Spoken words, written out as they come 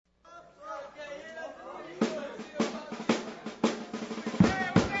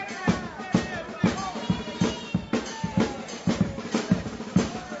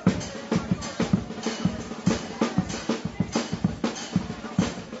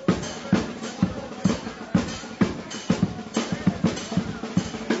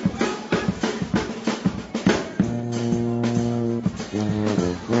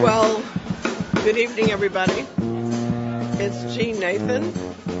Good evening, everybody. It's Jean Nathan,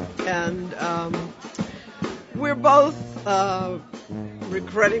 and we're both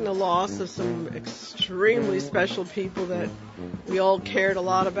regretting the loss of some extremely special people that we all cared a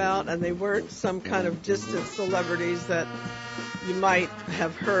lot about, and they weren't some kind of distant celebrities that you might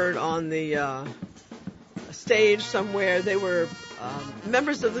have heard on the stage somewhere. They were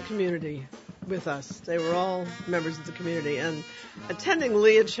members of the community with us. They were all members of the community, and attending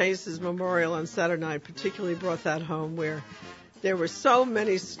Leah Chase's memorial on Saturday night particularly brought that home, where there were so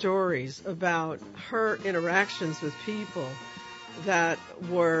many stories about her interactions with people that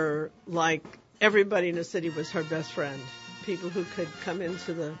were like everybody in the city was her best friend. People who could come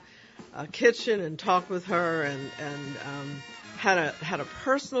into the kitchen and talk with her, and had a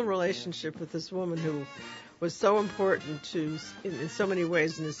personal relationship with this woman who was so important to in so many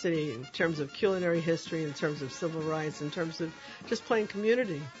ways in the city, in terms of culinary history, in terms of civil rights, in terms of just plain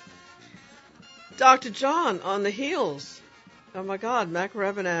community. Dr. John on the heels. Oh my God, Mac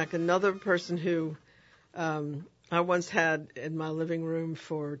Rebennack, another person who I once had in my living room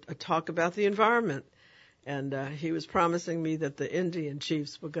for a talk about the environment. And he was promising me that the Indian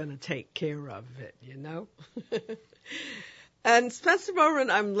chiefs were going to take care of it, you know. And Spencer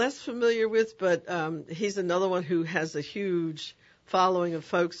Bowman I'm less familiar with, but he's another one who has a huge following of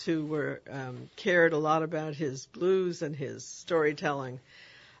folks who were cared a lot about his blues and his storytelling.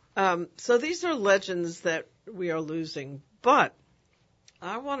 So these are legends that we are losing. But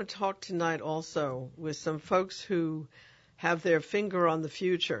I want to talk tonight also with some folks who have their finger on the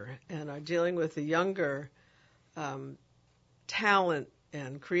future and are dealing with the younger talent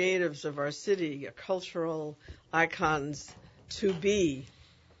and creatives of our city, cultural icons to be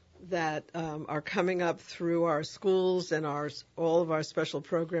that are coming up through our schools and all of our special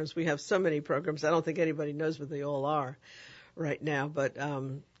programs. We have so many programs. I don't think anybody knows what they all are right now. But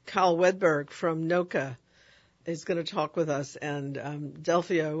Kyle Wedberg from NOCA is going to talk with us, and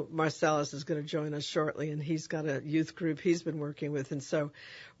Delphio Marsalis is going to join us shortly, and he's got a youth group he's been working with, and so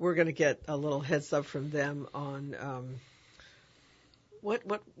we're going to get a little heads up from them on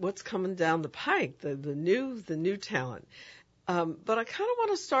what's coming down the pike, the new talent. But I kind of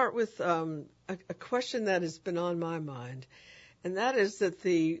want to start with a question that has been on my mind, and that is that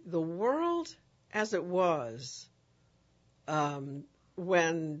the world as it was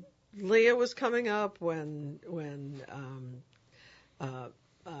when Leah was coming up, when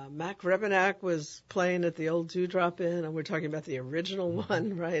Mac Rebennack was playing at the old Dewdrop Inn, and we're talking about the original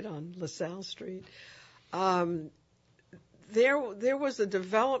one, right, on LaSalle Street. There was a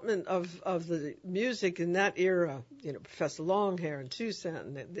development of the music in that era, you know, Professor Longhair and Toussaint,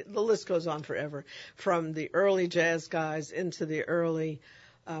 and the list goes on forever, from the early jazz guys into the early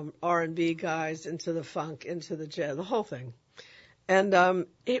R&B guys, into the funk, into the jazz, the whole thing. And there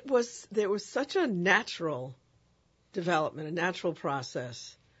was such a natural development, a natural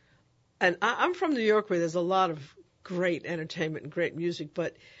process. And I'm from New York, where there's a lot of great entertainment and great music,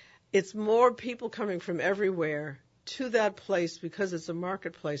 but it's more people coming from everywhere to that place because it's a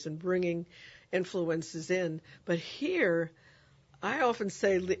marketplace and bringing influences in. But here, I often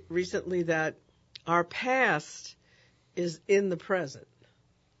say recently that our past is in the present.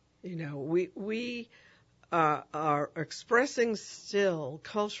 You know, we are expressing still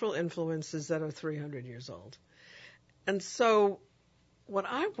cultural influences that are 300 years old. And so what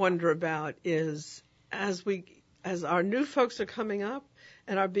I wonder about is as our new folks are coming up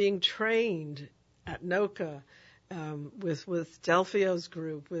and are being trained at NOCA, with Delphio's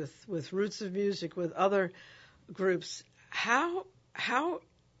group, with Roots of Music, with other groups, how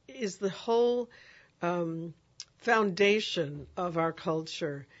is the whole foundation of our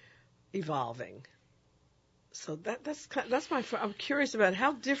culture evolving? So that's I'm curious about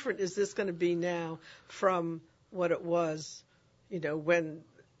how different is this going to be now from what it was, you know, when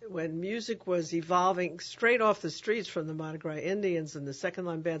music was evolving straight off the streets from the Mardi Gras Indians and the second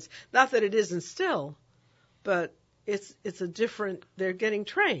line bands. Not that it isn't still, but it's a different. They're getting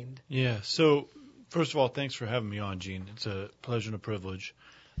trained. Yeah. So first of all, thanks for having me on, Jean. It's a pleasure and a privilege.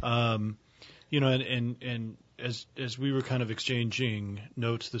 You know, and as we were kind of exchanging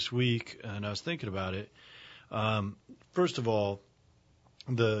notes this week, and I was thinking about it. First of all,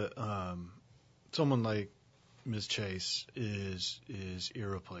 someone like Ms. Chase is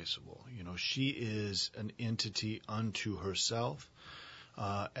irreplaceable. You know, she is an entity unto herself,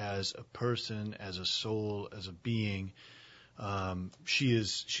 as a person, as a soul, as a being. She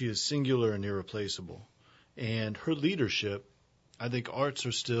is singular and irreplaceable. And her leadership, I think arts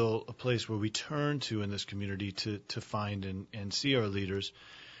are still a place where we turn to in this community to find and see our leaders.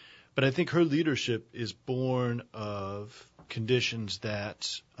 But I think her leadership is born of conditions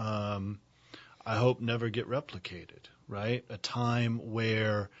that I hope never get replicated, right? A time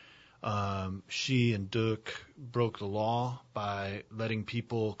where she and Duke broke the law by letting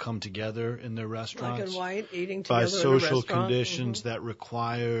people come together in their restaurants. Black and white, eating together by social in a restaurant. conditions that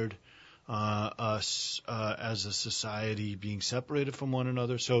required us as a society being separated from one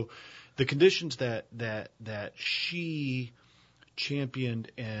another. So the conditions that she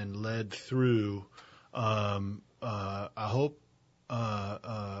championed and led through, I hope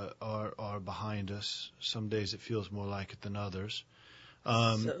are behind us. Some days it feels more like it than others.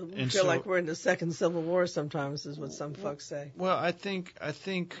 So we feel like we're in the second Civil War sometimes, is what some folks say. Well, I think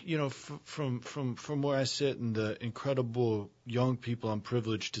from where I sit and the incredible young people I'm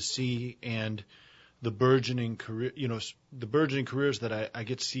privileged to see, and the burgeoning careers that I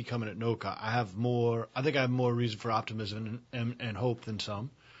get to see coming at NOCA, I think I have more reason for optimism and hope than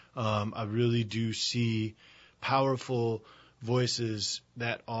some. I really do see powerful voices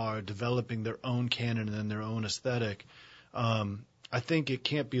that are developing their own canon and their own aesthetic. I think it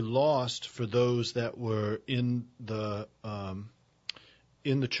can't be lost for those that were in the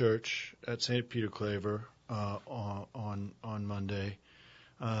church at St. Peter Claver on Monday.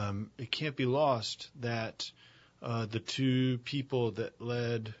 It can't be lost that the two people that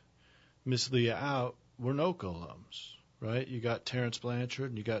led Miss Leah out were NOCA alums, right? You got Terrence Blanchard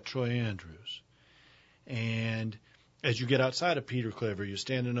and you got Troy Andrews. And as you get outside of Peter Claver, you're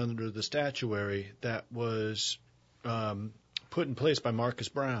standing under the statuary that was put in place by Marcus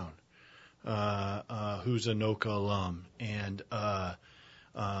Brown, who's a NOCA alum and a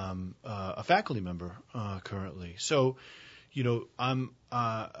faculty member currently. So, I'm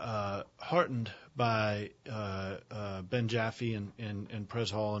heartened by Ben Jaffe and Pres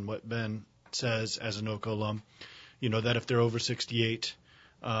Hall and what Ben says as a NOCA alum, that if they're over 68,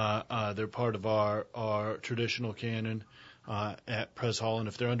 they're part of our traditional canon at Pres Hall, and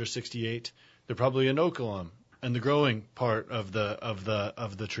if they're under 68, they're probably a NOCA alum and the growing part of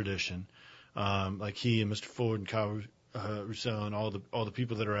the tradition, like he and Mr. Ford and Kyle Roussel and all the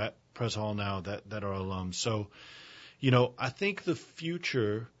people that are at Pres Hall now that are alums. So, I think the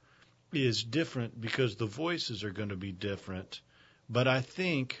future is different because the voices are going to be different. But I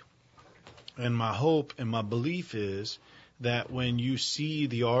think, and my hope and my belief is that when you see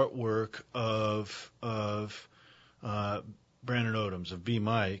the artwork of Brandon Odoms, of B.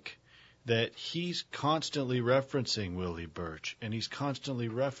 Mike, that he's constantly referencing Willie Birch and he's constantly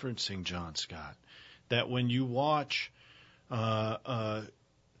referencing John Scott. That when you watch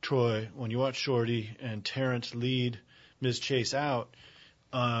Troy, when you watch Shorty and Terrence lead Ms. Chase out,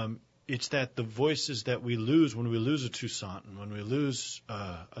 it's that the voices that we lose when we lose a Toussaint and when we lose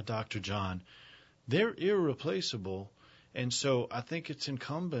a Dr. John, they're irreplaceable. And so I think it's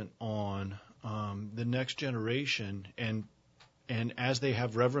incumbent on the next generation, and as they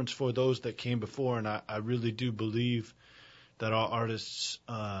have reverence for those that came before, and I really do believe that our artists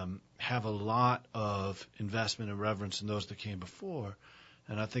have a lot of investment and reverence in those that came before.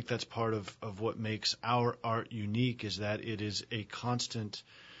 And I think that's part of what makes our art unique, is that it is a constant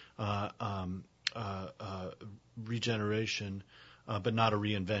regeneration, but not a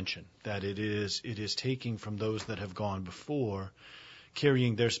reinvention. That it is taking from those that have gone before,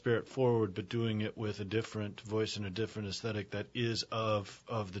 carrying their spirit forward, but doing it with a different voice and a different aesthetic that is of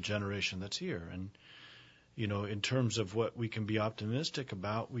the generation that's here. And in terms of what we can be optimistic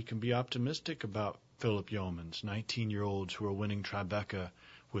about, we can be optimistic about Philip Yeomans, 19-year-olds who are winning Tribeca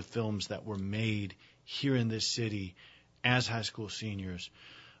with films that were made here in this city as high school seniors,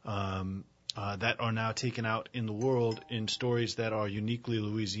 that are now taken out in the world in stories that are uniquely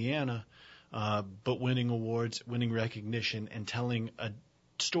Louisiana, but winning awards, winning recognition, and telling a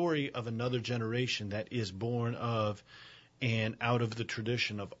story of another generation that is born of and out of the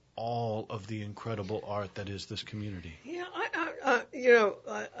tradition of all of the incredible art that is this community. Yeah,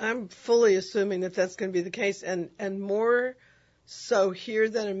 I'm fully assuming that that's going to be the case, and more so here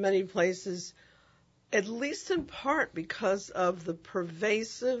than in many places, at least in part because of the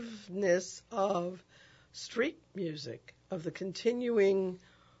pervasiveness of street music, of the continuing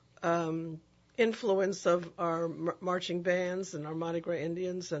influence of our marching bands and our Mardi Gras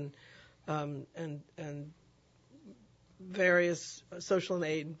Indians and various social and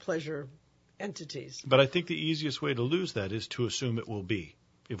aid and pleasure entities. But I think the easiest way to lose that is to assume it will be.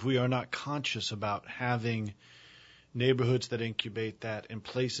 If we are not conscious about having neighborhoods that incubate that, and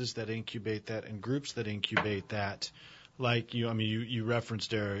places that incubate that, and groups that incubate that, like you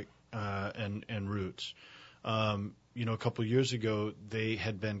referenced Eric and Roots. A couple of years ago, they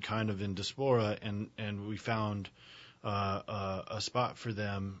had been kind of in diaspora, and we found a spot for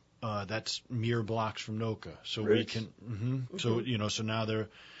them that's mere blocks from NOCA. So Roots. We can, so now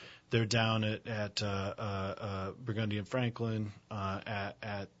They're down at Burgundy and Franklin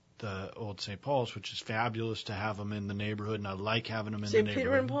at the old St. Paul's, which is fabulous to have them in the neighborhood, and I like having them in the neighborhood. St.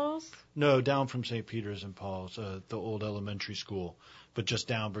 Peter and Paul's? No, down from St. Peter's and Paul's, the old elementary school, but just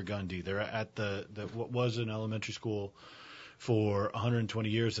down Burgundy. They're at the what was an elementary school for 120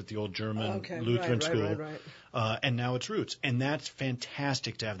 years at the old German Lutheran school. Right. And now it's Roots. And that's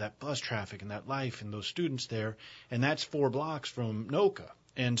fantastic to have that bus traffic and that life and those students there. And that's 4 blocks from Noka.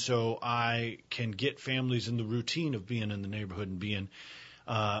 And so I can get families in the routine of being in the neighborhood and being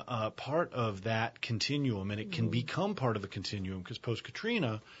part of that continuum. And it can become part of a continuum because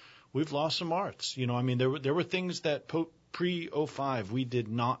post-Katrina, we've lost some arts. You know, I mean, there were things that pre-05 we did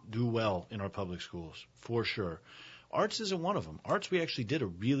not do well in our public schools, for sure. Arts isn't one of them. Arts we actually did a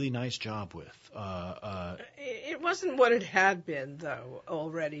really nice job with. It wasn't what it had been, though,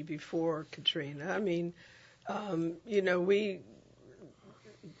 already before Katrina. I mean, you know,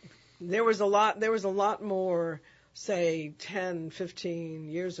 there was a lot more, say, 10, 15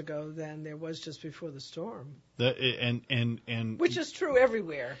 years ago than there was just before the storm. And which is true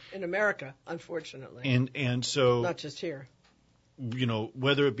everywhere in America, unfortunately. And so not just here. You know,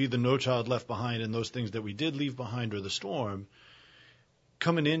 whether it be the No Child Left Behind and those things that we did leave behind or the storm,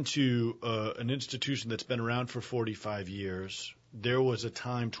 coming into an institution that's been around for 45 years, there was a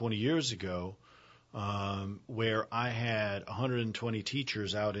time 20 years ago where I had 120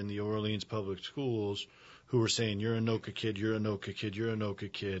 teachers out in the Orleans public schools who were saying, you're a Noka kid, you're a Noka kid, you're a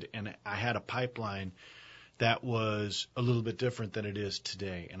Noka kid. And I had a pipeline that was a little bit different than it is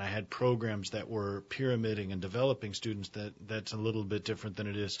today. And I had programs that were pyramiding and developing students that's a little bit different than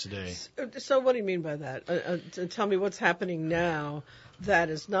it is today. So what do you mean by that? Tell me what's happening now that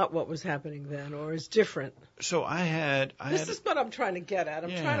is not what was happening then or is different. So This is what I'm trying to get at.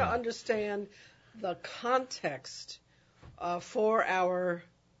 I'm trying to understand the context for our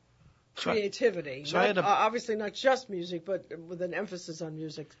creativity. Obviously not just music, but with an emphasis on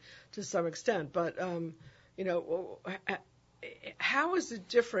music to some extent. But you know, how is it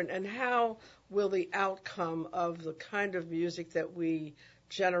different, and how will the outcome of the kind of music that we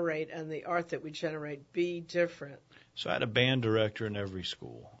generate and the art that we generate be different? So I had a band director in every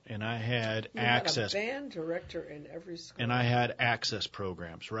school, and I had access. Had a band director in every school. And I had access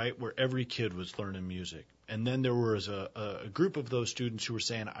programs, right, where every kid was learning music. And then there was a group of those students who were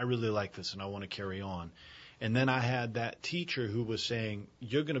saying, I really like this and I want to carry on. And then I had that teacher who was saying,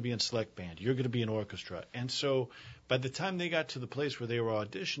 you're going to be in select band, you're going to be in orchestra. And so by the time they got to the place where they were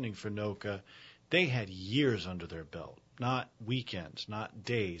auditioning for Noka, they had years under their belt, not weekends, not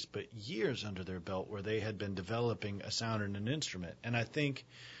days, but years under their belt where they had been developing a sound and an instrument. And I think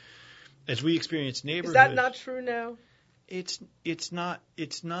as we experience neighborhood, is that not true now? It's not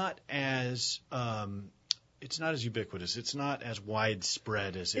as ubiquitous. It's not as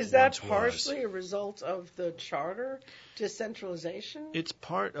widespread as it once was. Is that partially a result of the charter decentralization? It's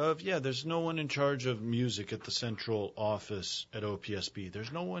part of, there's no one in charge of music at the central office at OPSB.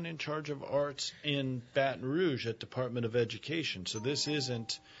 There's no one in charge of arts in Baton Rouge at Department of Education. So this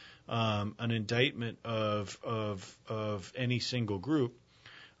isn't an indictment of any single group,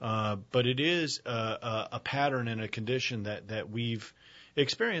 but it is a pattern and a condition that we've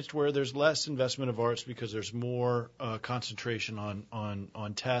experienced where there's less investment of arts because there's more concentration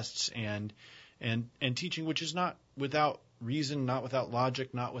on tests and teaching, which is not without reason, not without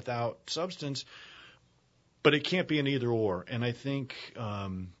logic, not without substance, but it can't be an either or. And I think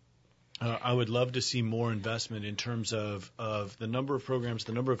I would love to see more investment in terms of the number of programs,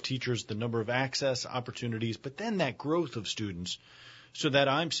 the number of teachers, the number of access opportunities, but then that growth of students. So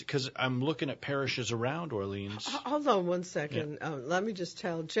that because I'm looking at parishes around Orleans. Hold on one second. Yeah. Let me just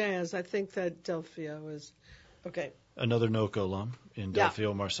tell Jazz, I think that Delphio is, okay. Another Noka alum in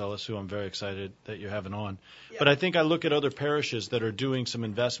Delphio Marcellus, who I'm very excited that you're having on. Yeah. But I think I look at other parishes that are doing some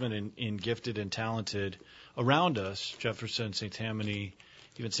investment in gifted and talented around us, Jefferson, St. Tammany,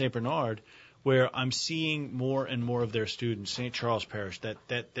 even St. Bernard, where I'm seeing more and more of their students, St. Charles Parish,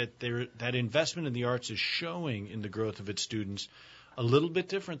 that investment in the arts is showing in the growth of its students a little bit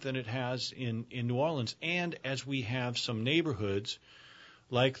different than it has in New Orleans. And as we have some neighborhoods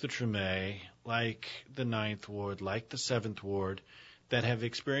like the Treme, like the 9th Ward, like the 7th Ward, that have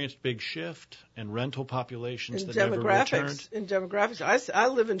experienced big shift and rental populations that never returned. In demographics. I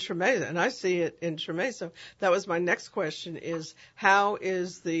live in Treme, and I see it in Treme. So that was my next question is, how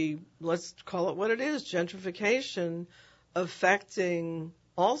is let's call it what it is, gentrification affecting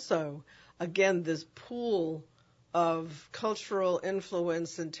also, again, this pool of cultural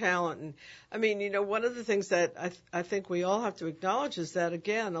influence and talent. And I mean, you know, one of the things that I think we all have to acknowledge is that,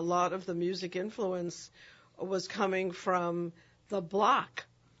 again, a lot of the music influence was coming from the block,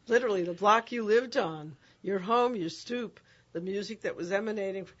 literally the block you lived on, your home, your stoop, the music that was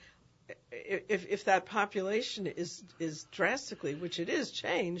emanating. If that population is drastically, which it is,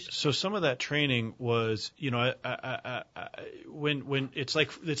 changed. So some of that training was, when it's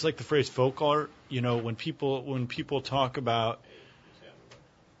like the phrase folk art. When people talk about,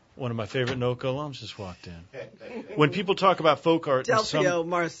 one of my favorite NOCA alums just walked in. When people talk about folk art, Delphio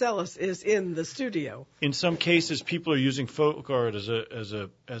Marcellus is in the studio. In some cases, people are using folk art as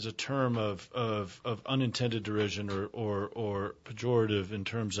a term of unintended derision or pejorative in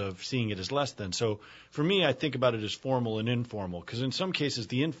terms of seeing it as less than. So for me, I think about it as formal and informal, because in some cases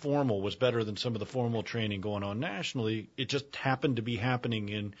the informal was better than some of the formal training going on nationally. It just happened to be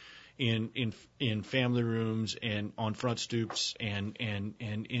happening in family rooms and on front stoops and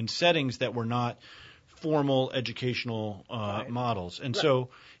in settings that were not formal educational models. And so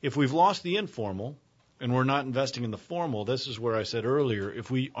if we've lost the informal and we're not investing in the formal, this is where I said earlier,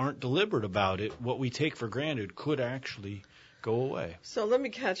 if we aren't deliberate about it, what we take for granted could actually go away. So let me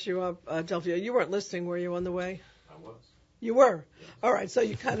catch you up, Delphio. You weren't listening, were you, on the way? I was. You were? All right, so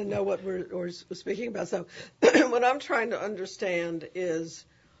you kind of know what we're speaking about. So what I'm trying to understand is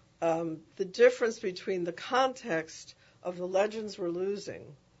the difference between the context of the legends we're losing,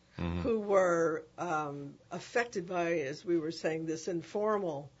 who were affected by, as we were saying, this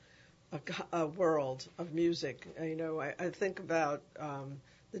informal world of music. I think about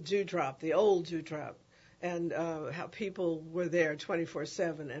the dewdrop, the old dewdrop, and how people were there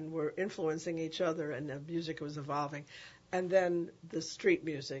 24/7 and were influencing each other, and the music was evolving. And then the street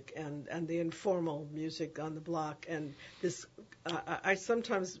music and the informal music on the block. And this, I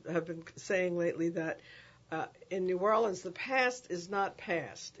sometimes have been saying lately that in New Orleans, the past is not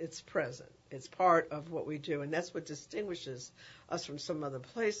past, it's present. It's part of what we do, and that's what distinguishes us from some other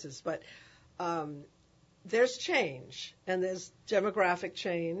places. But there's change, and there's demographic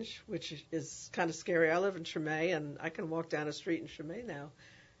change, which is kind of scary. I live in Tremé, and I can walk down a street in Tremé now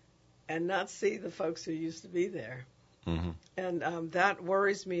and not see the folks who used to be there. Mm-hmm. And that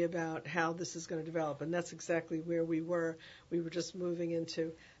worries me about how this is going to develop. And that's exactly where we were. We were just moving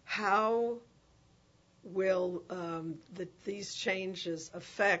into how will these changes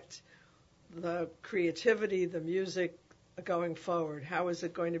affect the creativity, the music going forward? How is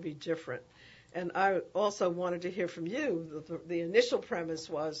it going to be different? And I also wanted to hear from you. The initial premise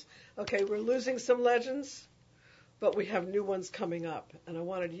was, okay, we're losing some legends, but we have new ones coming up. And I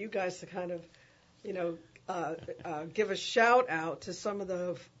wanted you guys to kind of, give a shout out to some of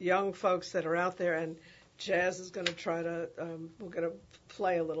the young folks that are out there, and Jazz is going to try to, we're going to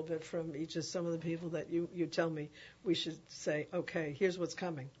play a little bit from each of some of the people that you tell me we should say, okay, here's what's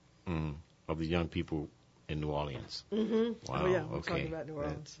coming. Of the young people in New Orleans. Mm-hmm. Wow, oh, yeah, we're okay. talking about New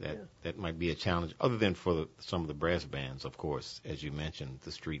Orleans. That might be a challenge, other than for some of the brass bands, of course, as you mentioned,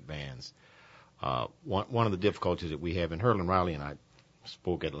 the street bands. One of the difficulties that we have, and Herlin Riley and I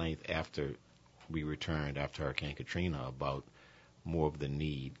spoke at length after we returned after Hurricane Katrina about more of the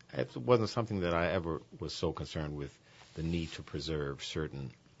need. It wasn't something that I ever was so concerned with, the need to preserve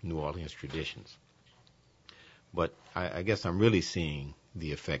certain New Orleans traditions. But I guess I'm really seeing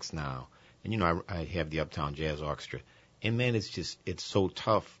the effects now. And, I have the Uptown Jazz Orchestra. And, man, it's so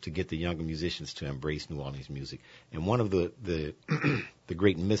tough to get the younger musicians to embrace New Orleans music. And one of the the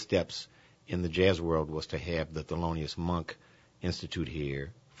great missteps in the jazz world was to have the Thelonious Monk Institute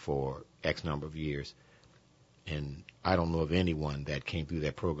here for X number of years. And I don't know of anyone that came through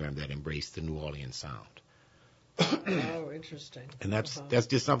that program that embraced the New Orleans sound. Oh, interesting. And that's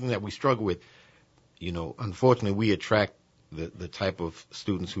just something that we struggle with. Unfortunately, we attract the type of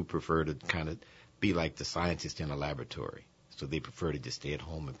students who prefer to kind of be like the scientist in a laboratory. So they prefer to just stay at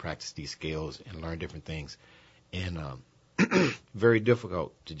home and practice these skills and learn different things. And very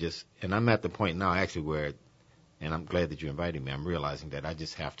difficult to just, and I'm at the point now actually where, and I'm glad that you invited me, I'm realizing that I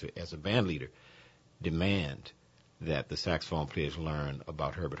just have to, as a band leader, demand that the saxophone players learn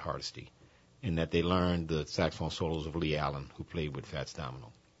about Herbert Hardesty and that they learn the saxophone solos of Lee Allen, who played with Fats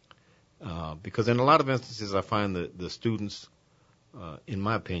Domino. Because in a lot of instances, I find that the students, in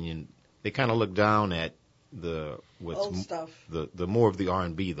my opinion, they kind of look down at old stuff. The more of the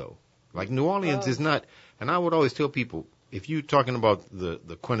R&B though. Like New Orleans is not, and I would always tell people, if you're talking about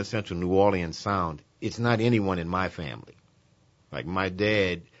the quintessential New Orleans sound, it's not anyone in my family. Like my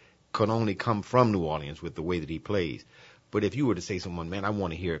dad could only come from New Orleans with the way that he plays. But if you were to say to someone, man, I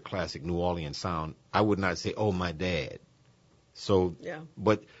want to hear a classic New Orleans sound, I would not say, oh, my dad. So, yeah.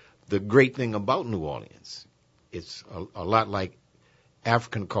 But the great thing about New Orleans, it's a lot like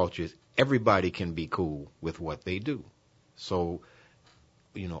African cultures. Everybody can be cool with what they do. So,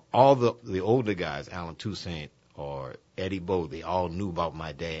 all the older guys, Alan Toussaint or Eddie Bo, they all knew about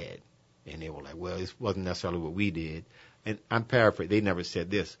my dad. And they were like, well, it wasn't necessarily what we did. And I'm paraphrasing. They never said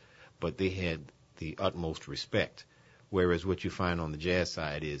this, but they had the utmost respect. Whereas what you find on the jazz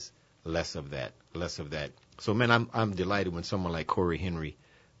side is less of that. So, man, I'm delighted when someone like Corey Henry,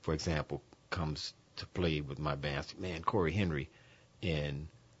 for example, comes to play with my band. I say, man, Corey Henry, and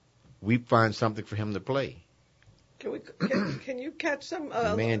we find something for him to play. Can you catch some?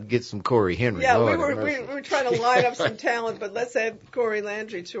 Man, get some Corey Henry. Yeah, Lord we were trying to line up some talent, but let's add Corey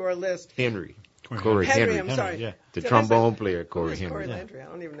Landry to our list. Corey Henry. I'm sorry. Yeah. The trombone player, Corey Henry. Corey Landry. I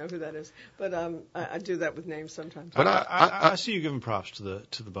don't even know who that is, but I do that with names sometimes. But I see you giving props to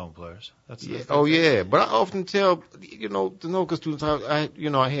the bone players. That's yeah. But I often tell, the Noka students,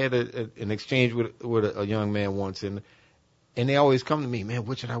 I had an exchange with a young man once, and they always come to me, man,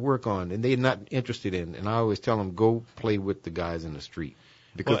 what should I work on? And they're not interested in. And I always tell them, go play with the guys in the street.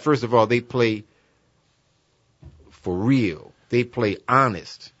 Because first of all, they play for real. They play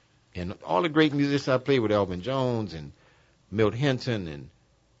honest. And all the great musicians I played with, Elvin Jones and Milt Hinton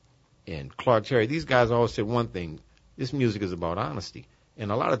and Clark Terry, these guys always said one thing, this music is about honesty.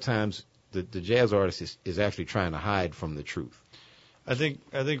 And a lot of times the jazz artist is actually trying to hide from the truth. I think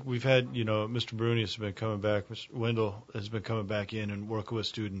we've had, Mr. Bruni has been coming back, Mr. Wendell has been coming back in and working with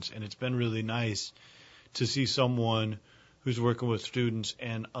students, and it's been really nice to see someone who's working with students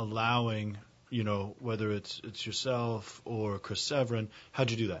and allowing, whether it's yourself or Chris Severin,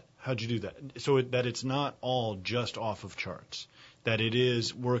 how'd you do that? So that it's not all just off of charts, that it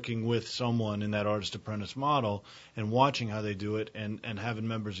is working with someone in that artist apprentice model and watching how they do it and having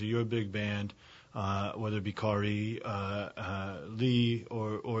members of your big band, whether it be Kari, Lee,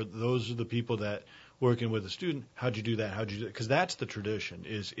 or those are the people that working with a student. How'd you do that? Because that's the tradition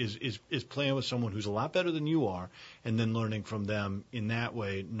is playing with someone who's a lot better than you are, and then learning from them in that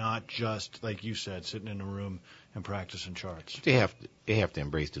way, not just like you said, sitting in a room and practicing charts. They have to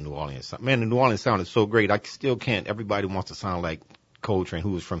embrace the New Orleans sound. Man, the New Orleans sound is so great. I still can't. Everybody wants to sound like Coltrane,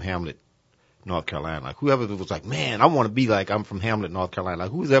 who was from Hamlet, North Carolina. Like whoever was like, man, I want to be like I'm from Hamlet, North Carolina.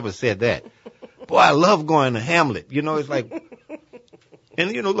 Like who's ever said that? Boy, I love going to Hamlet. It's like,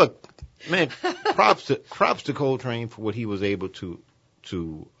 and look, man, props to Coltrane for what he was able to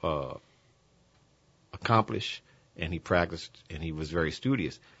accomplish, and he practiced, and he was very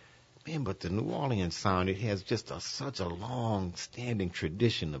studious. Man, but the New Orleans sound, it has just such a long-standing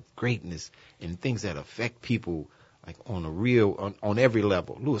tradition of greatness and things that affect people like on every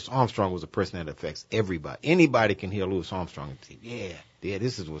level. Louis Armstrong was a person that affects everybody. Anybody can hear Louis Armstrong and say, yeah,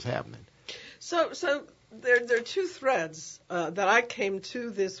 this is what's happening. So there are two threads that I came to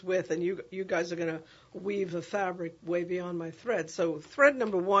this with, and you guys are going to weave the fabric way beyond my thread. So thread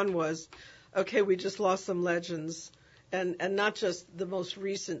number one was, okay, we just lost some legends. And not just the most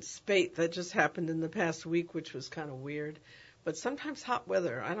recent spate that just happened in the past week, which was kind of weird, but sometimes hot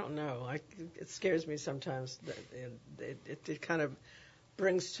weather. I don't know. It scares me sometimes. It kind of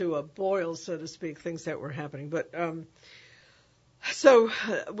brings to a boil, so to speak, things that were happening. But so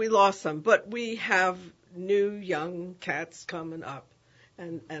we lost some, but we have new young cats coming up,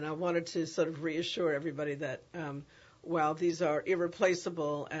 and I wanted to sort of reassure everybody that. While these are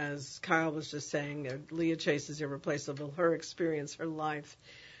irreplaceable, as Kyle was just saying, Leah Chase is irreplaceable, her experience, her life,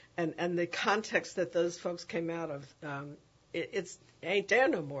 and the context that those folks came out of, it ain't there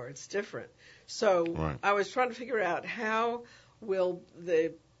no more. It's different. So right. I was trying to figure out how will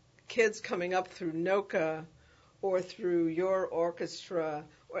the kids coming up through NOCA or through your orchestra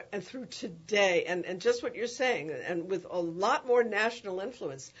and through today, and just what you're saying, and with a lot more national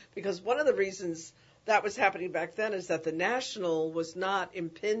influence, because one of the reasons that was happening back then is that the national was not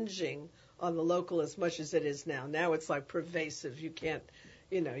impinging on the local as much as it is now. Now it's like pervasive. You can't,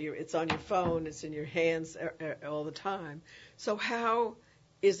 it's on your phone, it's in your hands all the time. So how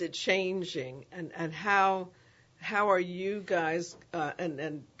is it changing, and how are you guys?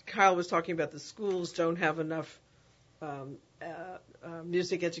 And Kyle was talking about the schools don't have enough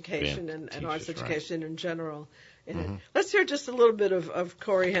music education and arts education in general. Mm-hmm. Let's hear just a little bit of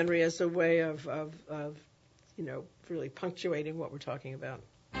Corey Henry as a way of really punctuating what we're talking about.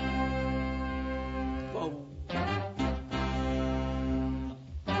 Whoa.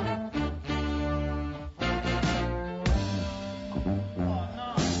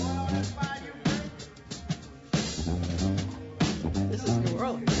 This is New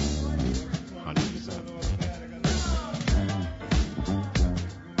Orleans. 100%.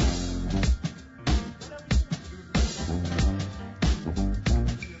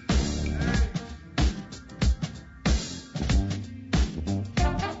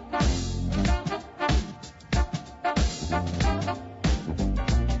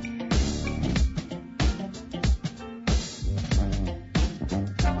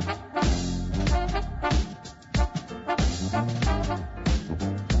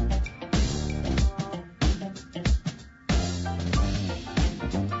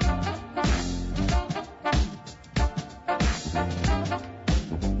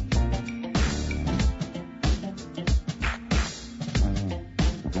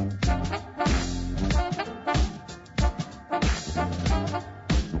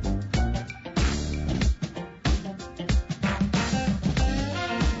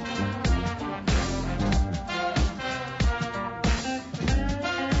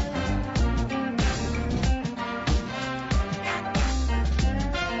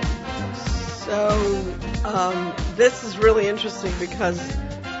 So this is really interesting because,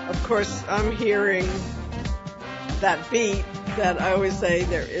 of course, I'm hearing that beat that I always say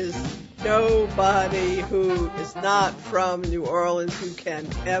there is nobody who is not from New Orleans who can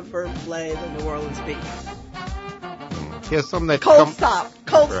ever play the New Orleans beat. Here's something that Cold stop.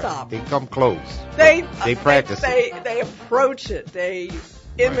 They come close. They practice it. They approach it. They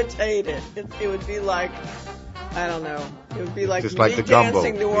imitate it. It would be like, I don't know. It would be like just me like the gumbo.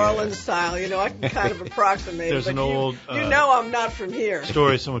 dancing New Orleans style. You know, I can kind of approximate There's it. an But old, you know I'm not from here.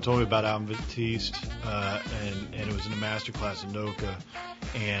 Story someone told me about Alvin Batiste, and it was in a master class in NOCA,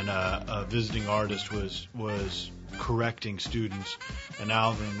 and a visiting artist was correcting students, and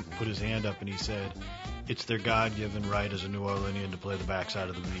Alvin put his hand up and he said, "It's their God-given right as a New Orleanian to play the backside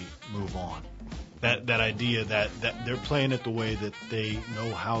of the beat. Move on." That idea that they're playing it the way that they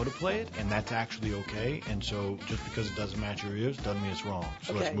know how to play it, and that's actually okay. And so just because it doesn't match your ears doesn't mean it's wrong.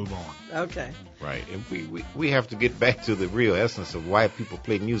 So let's move on. Okay. Right. And we have to get back to the real essence of why people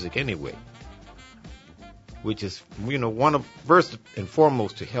play music anyway, which is, one of, first and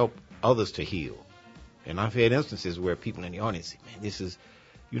foremost, to help others to heal. And I've had instances where people in the audience say, man, this is,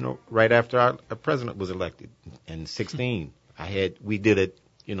 right after our president was elected in 2016, we did it.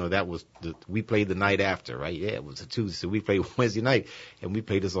 We played the night after, right? Yeah, it was a Tuesday. So we played Wednesday night, and we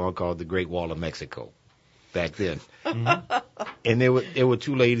played a song called The Great Wall of Mexico back then. Mm-hmm. And there were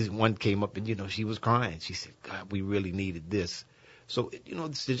two ladies. One came up and, she was crying. She said, God, we really needed this. So,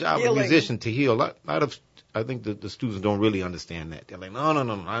 it's the job of a musician to heal. I think the students don't really understand that. They're like,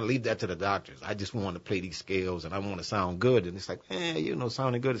 no, I leave that to the doctors. I just want to play these scales and I want to sound good. And it's like,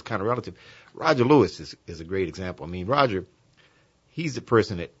 sounding good is kind of relative. Roger Lewis is a great example. I mean, Roger, he's the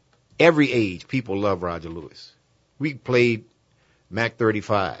person at every age people love Roger Lewis. We played Mac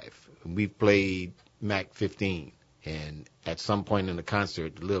 35, and we played Mac 15, and at some point in the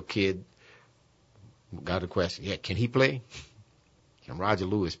concert, the little kid got a question, can he play? Can Roger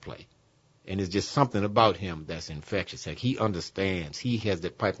Lewis play? And it's just something about him that's infectious. Like, he understands. He has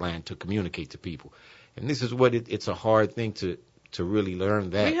that pipeline to communicate to people. And this is what it's a hard thing to really learn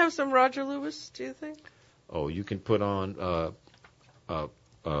that. We have some Roger Lewis, do you think? Oh, you can put on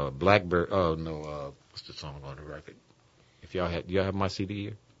Blackbird. Oh no, what's the song on the record? Do y'all have my CD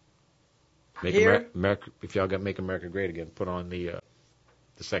here? If y'all got Make America Great Again, put on the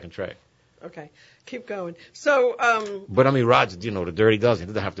second track. Okay, keep going. So, but I mean, Roger, the Dirty Dozen. It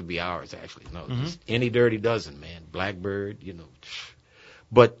doesn't have to be ours, actually. No, just any Dirty Dozen, man. Blackbird,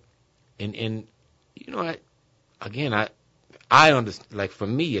 But, I understand. Like, for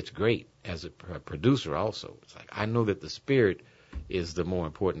me, it's great as a producer. Also, it's like I know that the spirit is the more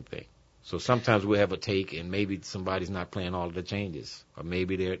important thing. So sometimes we'll have a take and maybe somebody's not playing all of the changes, or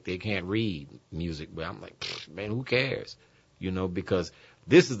maybe they can't read music. But I'm like, man, who cares? Because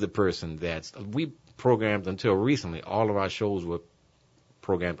this is the person we programmed until recently. All of our shows were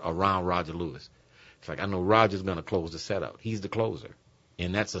programmed around Roger Lewis. It's like, I know Roger's going to close the set out. He's the closer.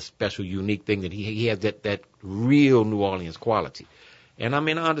 And that's a special, unique thing that he has that real New Orleans quality. And I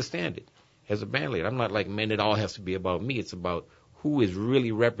mean, I understand it. As a band leader, I'm not like, man, it all has to be about me. It's about who is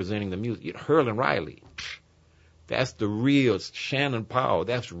really representing the music. Hurlin Riley, that's the real Shannon Powell.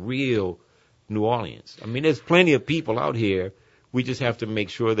 That's real New Orleans. I mean, there's plenty of people out here. We just have to make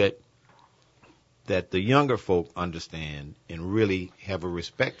sure that the younger folk understand and really have a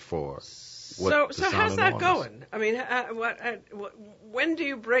respect for what So how's that going? I mean, when do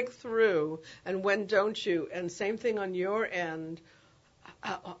you break through and when don't you? And same thing on your end.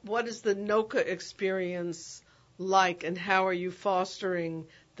 What is the NOCA experience like, and how are you fostering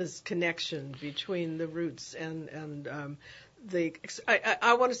this connection between the roots and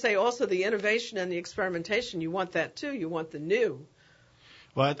I want to say also the innovation and the experimentation. You want that too. You want the new.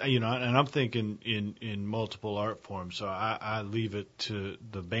 Well, and I'm thinking in multiple art forms. So I leave it to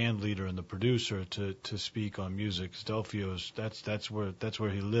the band leader and the producer to speak on music. Delfio's that's where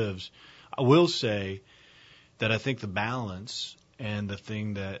he lives. I will say that I think the balance and the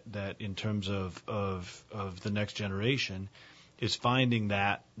thing that in terms of the next generation is finding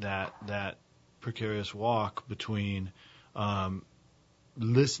that precarious walk between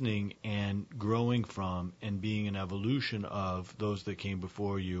listening and growing from and being an evolution of those that came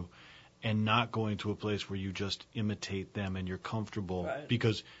before you, and not going to a place where you just imitate them and you're comfortable. Right.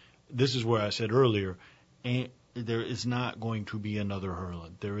 Because this is where I said earlier, there is not going to be another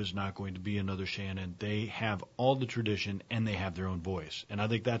Hurlin. There is not going to be another Shannon. They have all the tradition and they have their own voice. And I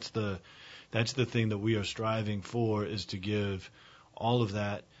think that's the thing that we are striving for, is to give all of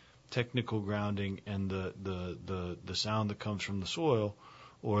that technical grounding and the sound that comes from the soil,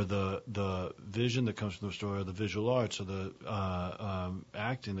 or the vision that comes from the story, or the visual arts, or the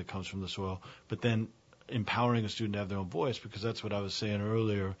acting that comes from the soil, but then empowering a student to have their own voice, because that's what I was saying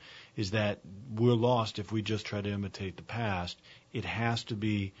earlier, is that we're lost if we just try to imitate the past. It has to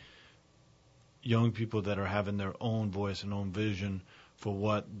be young people that are having their own voice and own vision for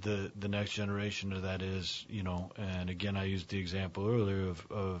what the next generation of that is, and again, I used the example earlier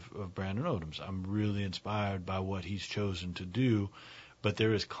of Brandon Odoms. I'm really inspired by what he's chosen to do, but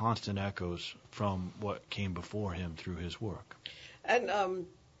there is constant echoes from what came before him through his work. And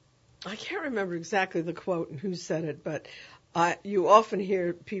I can't remember exactly the quote and who said it, but you often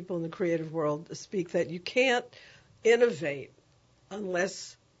hear people in the creative world speak that you can't innovate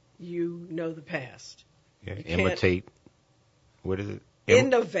unless you know the past. Yeah, imitate. What is it?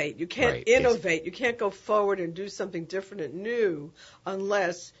 Innovate. You can't right. innovate. You can't go forward and do something different and new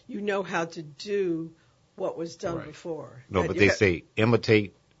unless you know how to do what was done right. before. No, but they say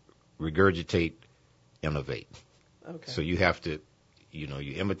imitate, regurgitate, innovate. Okay. So you have to, you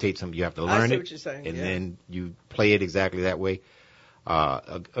imitate something, you have to learn I see it, what you're saying, and yeah. then you play it exactly that way.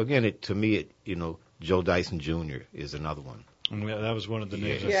 Again, to me, Joe Dyson Jr. is another one. And that was one of the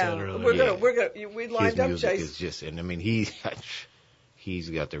names I yeah. said earlier. We lined His up, music Jason. is just, and I mean, he's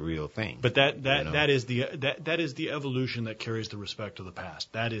got the real thing. But that is the evolution that carries the respect of the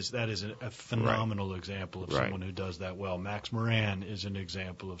past. That is a phenomenal example of someone who does that well. Max Moran is an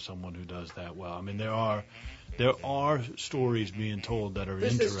example of someone who does that well. I mean, there are stories being told that are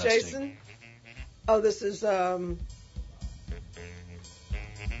interesting. This is Jason. Oh, this is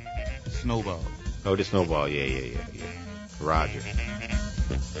Snowball. Oh, the Snowball, yeah. Roger.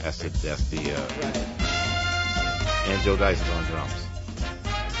 That's the and Joe Dyson's on drums.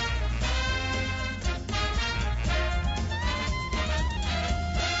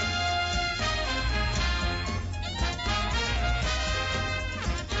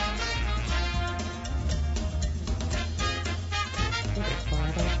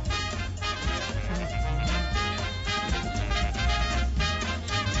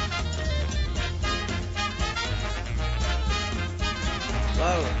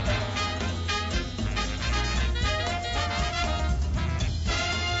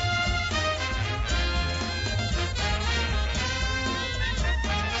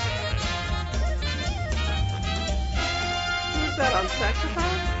 on saxophone?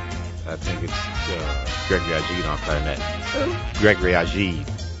 I think it's Gregory Ajid on clarinet. Who? Gregory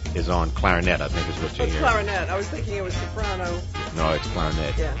Ajid is on clarinet, I think is what you're hearing. Clarinet. I was thinking it was soprano. No, it's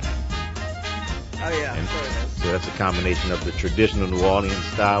clarinet. Yeah. Oh, yeah. And Sure it is. so that's a combination of the traditional New Orleans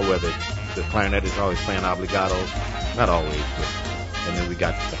style, where the clarinet is always playing obligatos. Not always, but. And then we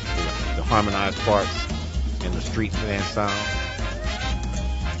got the harmonized parts in the street band sound.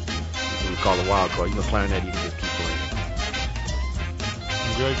 What we call the wild card. Clarinet, you can just keep playing.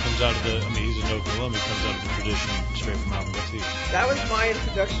 And Greg comes out of he's in Oklahoma, he comes out of the tradition straight from Alvin Batiste. That was my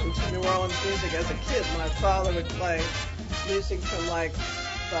introduction to New Orleans music as a kid. My father would play music from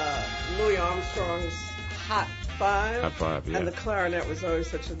Louis Armstrong's Hot Five. Hot Five, yeah. And the clarinet was always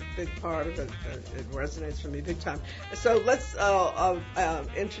such a big part of it. It resonates for me big time. So let's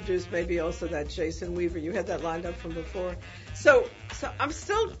introduce maybe also that Jason Weaver. You had that lined up from before. So I'm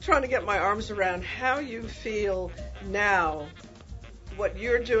still trying to get my arms around how you feel now, what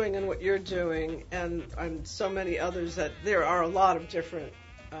you're doing and what you're doing, and so many others, that there are a lot of different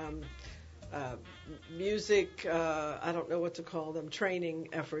music, I don't know what to call them, training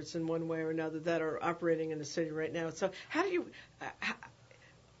efforts in one way or another that are operating in the city right now. So how do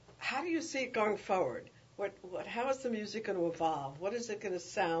you see it going forward? How is the music going to evolve? What is it going to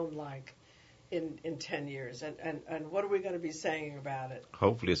sound like in 10 years? And what are we going to be saying about it?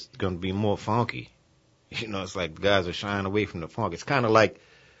 Hopefully it's going to be more funky. It's like the guys are shying away from the funk. It's kind of like,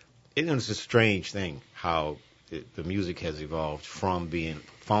 it's a strange thing how the music has evolved from being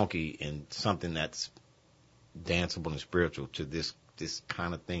funky and something that's danceable and spiritual to this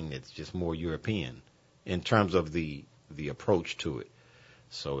kind of thing that's just more European in terms of the approach to it.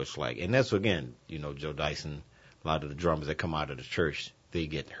 So it's like, and that's again, Joe Dyson, a lot of the drummers that come out of the church, they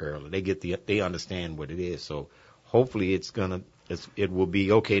get hurled. They understand what it is. So hopefully it will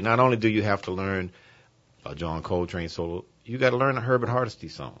be okay. Not only do you have to learn a John Coltrane solo, you got to learn a Herbert Hardesty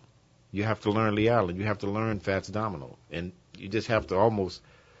song. You have to learn Lee Allen. You have to learn Fats Domino. And you just have to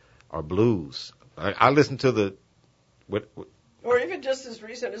or blues. I listen to or even just as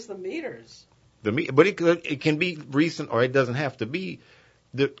recent as the Meters. But it can be recent, or it doesn't have to be.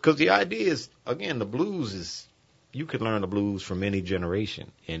 Because the idea is, again, the blues is, you could learn the blues from any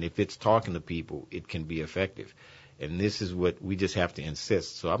generation. And if it's talking to people, it can be effective. And this is what we just have to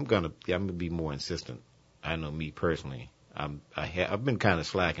insist. So I'm gonna be more insistent. I know me personally I've been kind of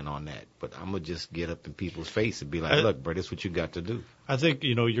slacking on that, but I'm gonna just get up in people's face and be like, look, bro, this is what you got to do. I think,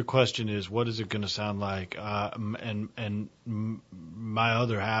 your question is, what is it going to sound like? And my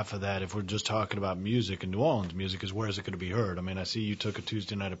other half of that, if we're just talking about music and New Orleans music, is where is it going to be heard? I mean, I see you took a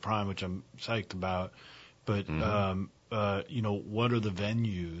Tuesday night at Prime, which I'm psyched about, but what are the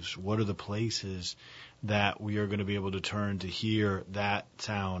venues? What are the places that we are going to be able to turn to hear that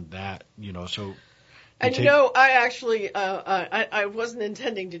sound? So. And I actually, I wasn't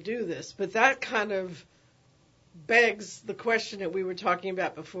intending to do this, but that kind of begs the question that we were talking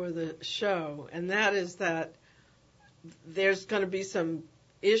about before the show, and that is that there's going to be some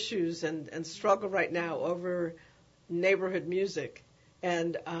issues and struggle right now over neighborhood music.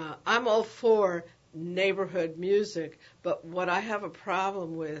 And I'm all for neighborhood music, but what I have a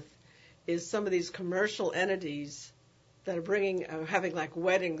problem with is some of these commercial entities that are having like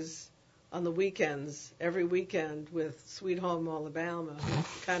weddings on the weekends, every weekend with Sweet Home Alabama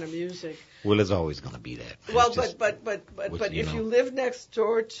kind of music. Well, there's always going to be that. Well, but if you live next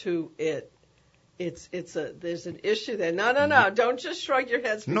door to it, there's an issue there. No, don't just shrug your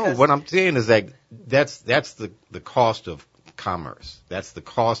heads. No, what I'm saying is that that's the cost of commerce. That's the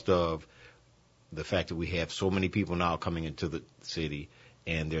cost of the fact that we have so many people now coming into the city,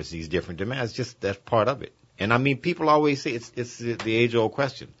 and there's these different demands. Just that's part of it. And I mean, people always say it's the age-old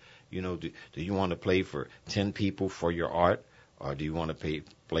question. Do you want to play for 10 people for your art, or do you want to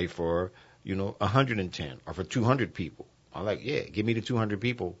play for 110 or for 200 people? I'm like, yeah, give me the 200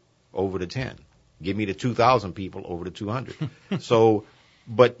 people over the 10. Give me the 2,000 people over the 200. So,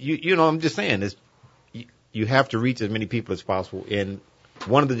 but I'm just saying is you have to reach as many people as possible. And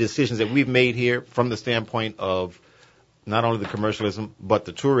one of the decisions that we've made here, from the standpoint of not only the commercialism but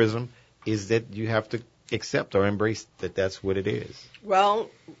the tourism, is that you have to accept or embrace that that's what it is. Well,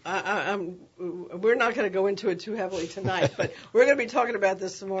 we're not going to go into it too heavily tonight, but we're going to be talking about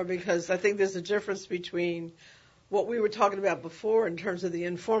this some more, because I think there's a difference between what we were talking about before in terms of the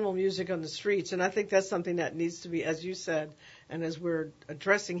informal music on the streets, and I think that's something that needs to be, as you said, and as we're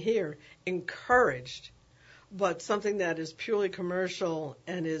addressing here, encouraged, but something that is purely commercial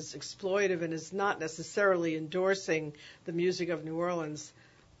and is exploitive and is not necessarily endorsing the music of New Orleans.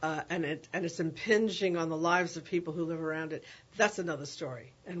 And it's impinging on the lives of people who live around it. That's another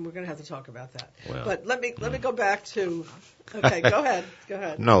story, and we're going to have to talk about that. Well, but let me go back to. Okay, go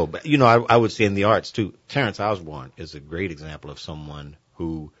ahead. No, but I would say in the arts too. Terrence Osborne is a great example of someone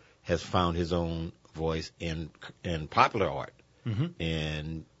who has found his own voice in popular art,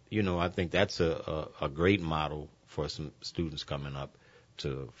 and I think that's a great model for some students coming up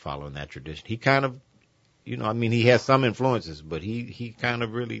to follow in that tradition. He kind of. He has some influences, but he kind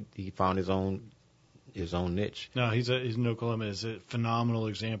of really found his own niche. No, he's in Oklahoma is a phenomenal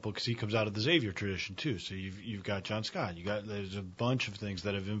example because he comes out of the Xavier tradition too. So you've got John Scott, there's a bunch of things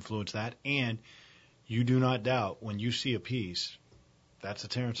that have influenced that, and you do not doubt when you see a piece, that's a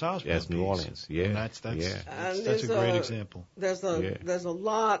Terrence Osborne. That's New Orleans, yeah. And that's a great example. There's a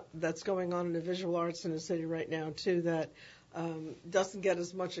lot that's going on in the visual arts in the city right now too that. Doesn't get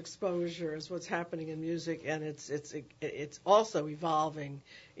as much exposure as what's happening in music, and it's also evolving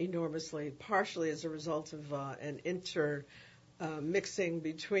enormously, partially as a result of an mixing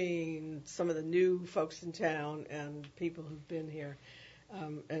between some of the new folks in town and people who've been here,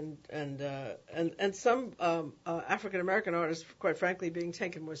 and some African American artists, quite frankly, being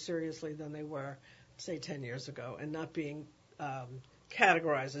taken more seriously than they were, say, 10 years ago, and not being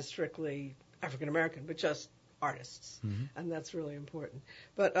categorized as strictly African American, but just artists, and that's really important.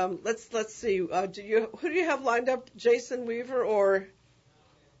 But let's see. Who do you have lined up? Jason Weaver or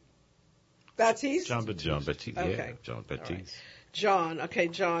Baptiste? John Baptiste. Okay. Yeah, John Baptiste. Right. John. Okay,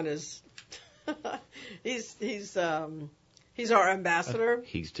 John is he's our ambassador.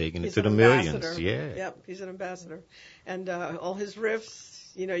 He's taking it to the millions. Yeah. Yep, he's an ambassador, and all his riffs.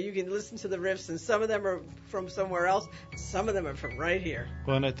 You can listen to the riffs, and some of them are from somewhere else. Some of them are from right here.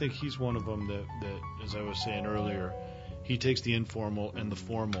 Well, and I think he's one of them that, as I was saying earlier, he takes the informal and the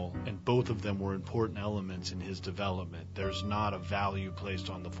formal, and both of them were important elements in his development. There's not a value placed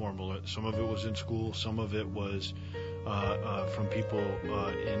on the formal. Some of it was in school. Some of it was from people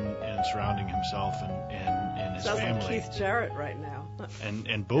in surrounding himself and his family. Sounds like Keith Jarrett right now.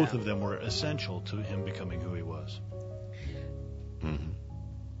 and both of them were essential to him becoming who he was. Mm-hmm.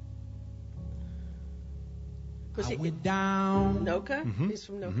 Was he went down Noka? Mm-hmm. He's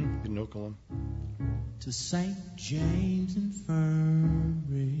from Noka. Mm-hmm. Noka. to St. James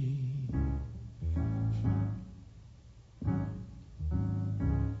Infirmary.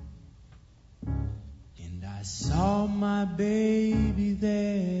 And I saw my baby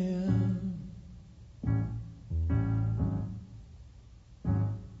there.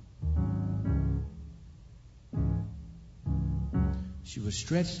 She was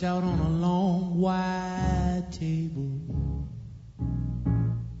stretched out on a long white table,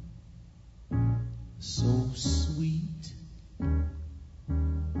 so sweet,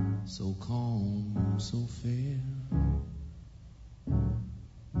 so calm, so fair.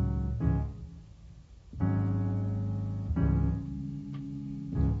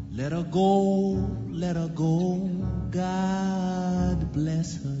 Let her go, God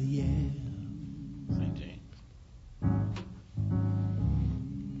bless her, yeah. St. James.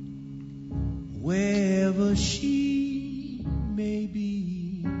 Wherever she may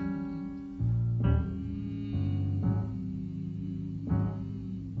be,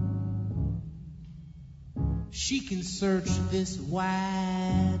 she can search this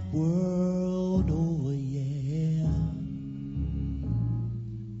wide world over, yeah.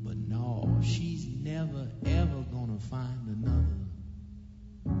 But no, she's never ever gonna find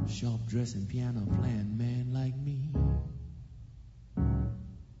another sharp dressing, piano playing man like me.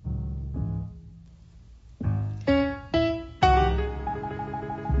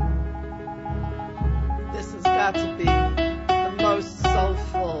 This has got to be the most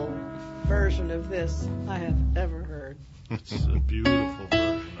soulful version of this I have ever heard. It's a beautiful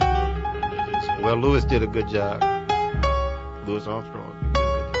version of it. And it is Well, Louis did a good job. Louis Armstrong did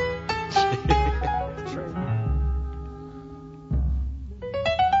a good job. True.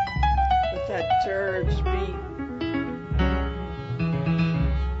 With that dirge beat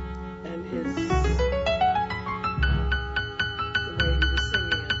and the way he was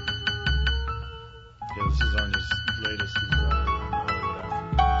singing it. Yeah, this is on his latest Hollywood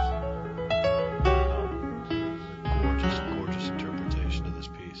Africans. It's a gorgeous interpretation of this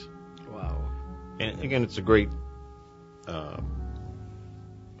piece. Wow. And again, it's a great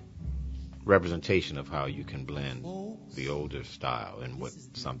representation of how you can blend the older style and what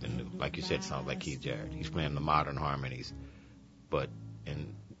something new. Like you said, sounds like Keith Jarrett. He's playing the modern harmonies, but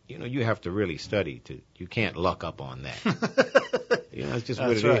you have to really study you can't luck up on that. It's just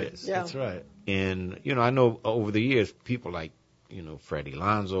what it is. Yeah. That's right. And I know over the years people like Freddie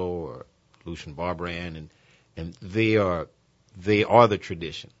Lonzo or Lucien Barbaran, and they are the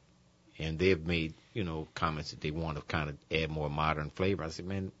tradition, and they've made comments that they want to kind of add more modern flavor. I said,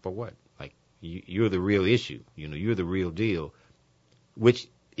 man, for what? Like you're the real issue. You're the real deal. Which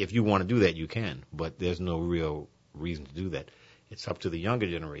if you want to do that, you can, but there's no real reason to do that. It's up to the younger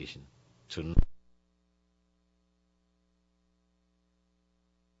generation to.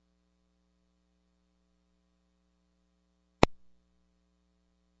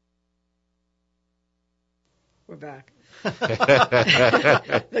 We're back.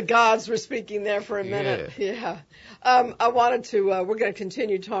 The gods were speaking there for a minute. Yeah. I wanted to, we're going to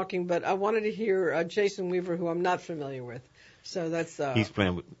continue talking, but I wanted to hear Jason Weaver, who I'm not familiar with. So that's... he's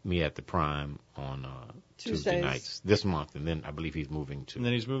playing with me at the Prime on Tuesday nights this month, and then I believe he's moving to... And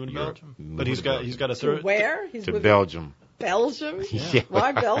then he's moving to Europe. Belgium. But he's got a to third... where? He's to moving- Belgium. Belgium? Yeah.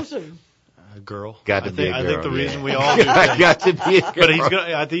 Why Belgium? A girl. Got to be a girl. I think the yeah. reason we all do I got to be a girl. But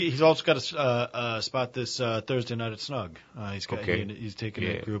I think he's also got a spot this Thursday night at Snug. He's taking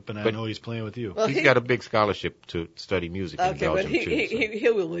a group, and I know he's playing with you. Well, He's got a big scholarship to study music in Okay, but Belgium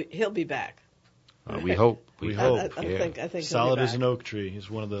too. he'll be back. We hope. We hope. I think he'll Solid be as back. an oak tree. He's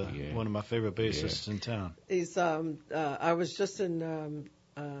one of my favorite bassists in town. He's I was just in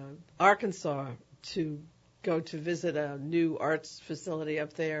Arkansas to go to visit a new arts facility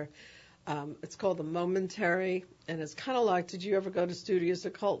up there. It's called the Momentary, and it's kind of like, did you ever go to Studios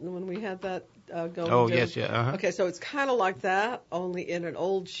at Colton when we had that going? Oh, yes, yeah. Uh-huh. Okay, so it's kind of like that, only in an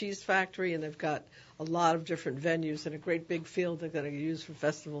old cheese factory, and they've got a lot of different venues and a great big field they're going to use for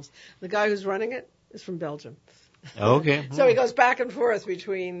festivals. The guy who's running it is from Belgium. Okay. So he goes back and forth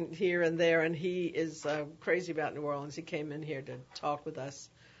between here and there, and he is crazy about New Orleans. He came in here to talk with us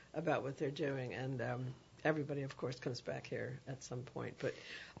about what they're doing, and everybody, of course, comes back here at some point. But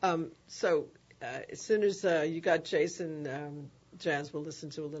so as soon as you got Jason Jazz, we'll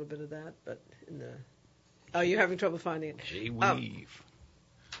listen to a little bit of that. But you're having trouble finding it. Jay Weave.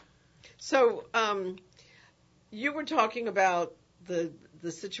 So you were talking about the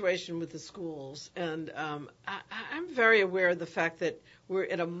situation with the schools, and I'm very aware of the fact that we're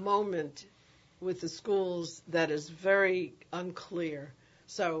at a moment with the schools that is very unclear.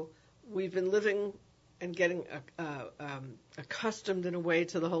 So we've been living and getting accustomed in a way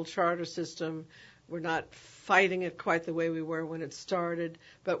to the whole charter system. We're not fighting it quite the way we were when it started,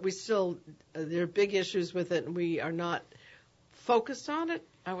 but we still, there are big issues with it, and we are not focused on it,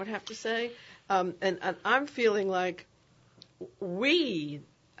 I would have to say. And I'm feeling like we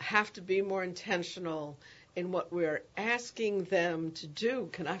have to be more intentional in what we're asking them to do.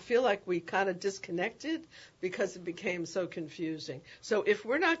 I feel like we kind of disconnected because it became so confusing. So if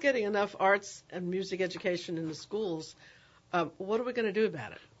we're not getting enough arts and music education in the schools, what are we going to do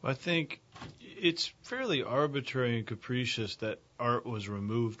about it? I think it's fairly arbitrary and capricious that art was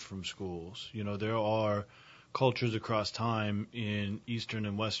removed from schools. You know, there are cultures across time in Eastern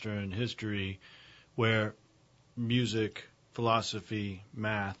and Western history where music, philosophy,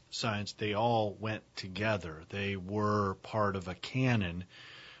 math, science, they all went together. They were part of a canon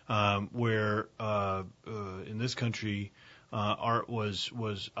where in this country art was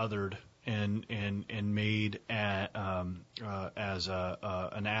othered and made as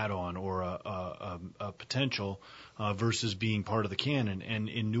an add-on or a potential versus being part of the canon. And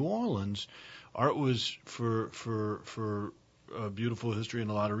in New Orleans, art was for a beautiful history and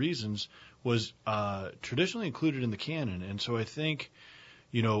a lot of reasons was traditionally included in the canon. And so I think,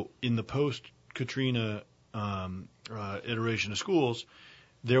 you know, in the post-Katrina iteration of schools,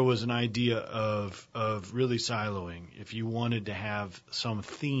 there was an idea of really siloing. If you wanted to have some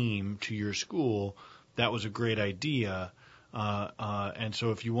theme to your school, that was a great idea. And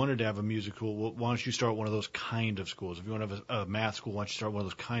so if you wanted to have a music school, well, why don't you start one of those kind of schools? If you want to have a math school, why don't you start one of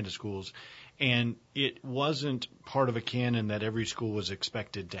those kind of schools? And it wasn't part of a canon that every school was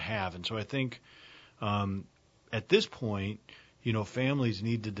expected to have. And so I think at this point, you know, families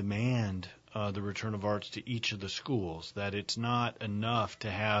need to demand the return of arts to each of the schools, that it's not enough to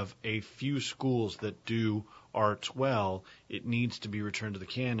have a few schools that do arts well. It needs to be returned to the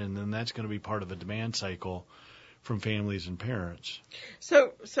canon, and that's going to be part of a demand cycle from families and parents.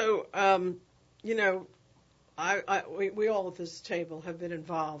 So you know, we all at this table have been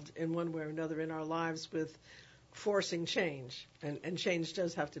involved in one way or another in our lives with forcing change, and change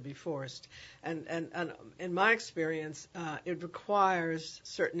does have to be forced. And in my experience, it requires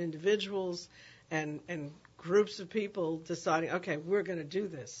certain individuals and groups of people deciding, okay, we're going to do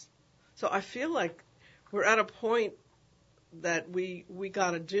this. So I feel like we're at a point that we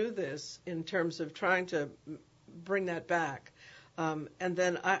got to do this in terms of trying to bring that back. And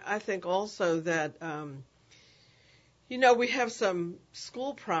then I think also that, you know, we have some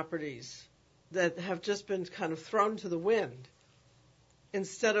school properties that have just been kind of thrown to the wind.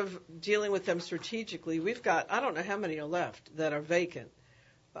 Instead of dealing with them strategically, we've got, I don't know how many are left that are vacant.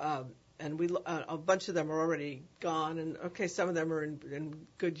 And a bunch of them are already gone. And, okay, some of them are in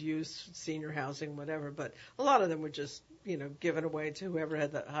good use, senior housing, whatever. But a lot of them were just, you know, given away to whoever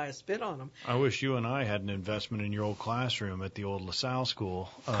had the highest bid on them. I wish you and I had an investment in your old classroom at the old LaSalle School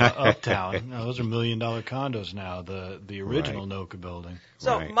uptown. Now, those are $1 million condos now, the original NOCA building.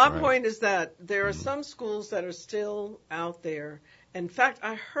 So my point is that there are some schools that are still out there. In fact,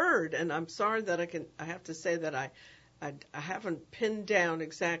 I heard, and I'm sorry that I have to say that I haven't pinned down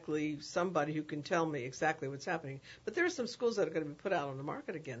exactly somebody who can tell me exactly what's happening, but there are some schools that are going to be put out on the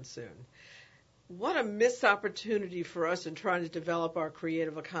market again soon. What a missed opportunity for us in trying to develop our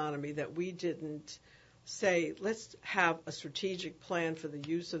creative economy that we didn't say, let's have a strategic plan for the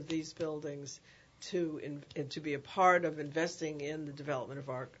use of these buildings to be a part of investing in the development of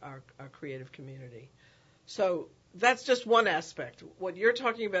our creative community. So that's just one aspect. What you're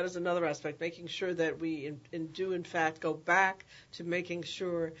talking about is another aspect, making sure that we do in fact go back to making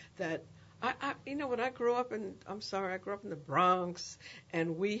sure that you know, when I grew up in the Bronx,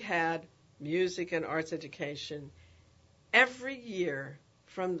 and we had music and arts education every year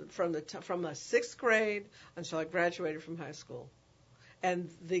from the sixth grade until I graduated from high school, and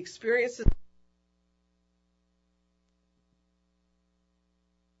the experiences.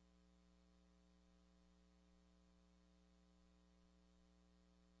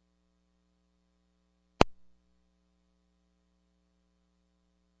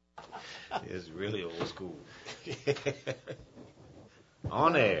 It's really old school.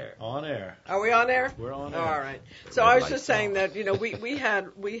 On air. On air. Are we on air? We're on air. All right. So I was just saying that, you know, we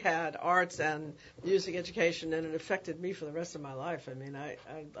had arts and music education, and it affected me for the rest of my life. I mean,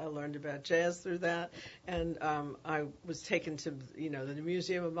 I learned about jazz through that, and I was taken to, you know, the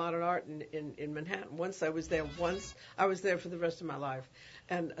Museum of Modern Art in Manhattan. Once I was there for the rest of my life.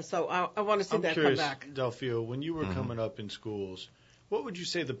 And so I want to see that come back. I'm curious, Delphia, when you were coming up in schools, what would you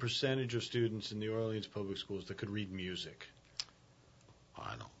say the percentage of students in the Orleans public schools that could read music?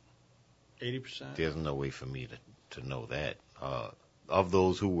 I don't. 80%? There's no way for me to know that. Of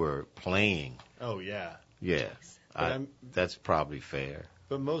those who were playing. Oh, yeah. Yeah. That's probably fair.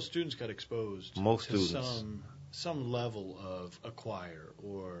 But most students got exposed to some level of a choir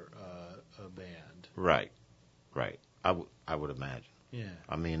or a band. Right. I would imagine. Yeah.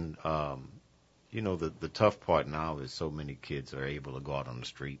 I mean, you know, the tough part now is so many kids are able to go out on the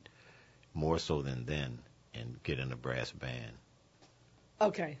street, more so than then. and get in a brass band.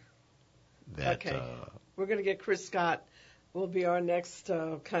 Okay. That Okay. We're going to get Chris Scott. Will be our next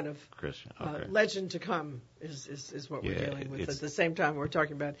kind of Christian. Okay. legend to come is what we're dealing with. it's- At the same time, we're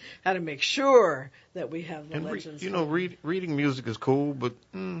talking about how to make sure that we have the And legends. reading music is cool, but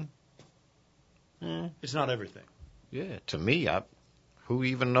It's not everything. yeah, to me, who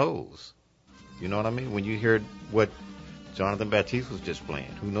even knows? You know what I mean? When you hear what Jonathan Baptiste was just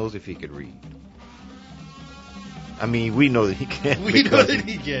playing, who knows if he could read? I mean, we know that he can. We know that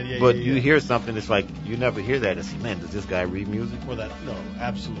he can, yeah. But yeah, you yeah. hear something, it's like you never hear that and say, man, does this guy read music? Well, no,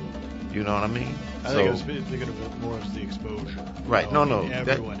 absolutely. You know what I mean? I think I was thinking of it more as the exposure. Right, You know, no, I mean, that-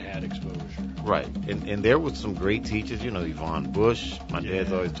 everyone had exposure. Right. And there was some great teachers, Yvonne Bush, my dad's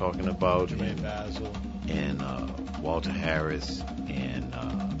Yeah. always talking about, Jermaine Basil. and Walter Harris, and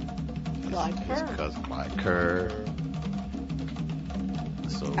Clyde his Kerr. cousin Clyde Kerr.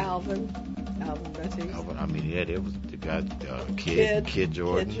 So Alvin Baptiste. Albert, I mean, yeah, there was the guy, Kid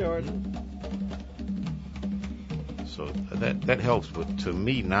Jordan. Kid Jordan. So that helps. But to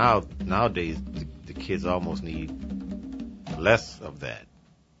me nowadays, the kids almost need less of that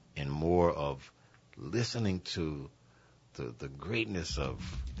and more of listening to the greatness of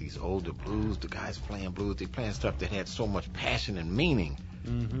these older blues. The guys playing blues, they playing stuff that had so much passion and meaning.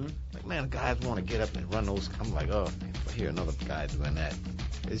 Mm-hmm. Like, man, guys want to get up and run those. I'm like, oh, I hear another guy doing that.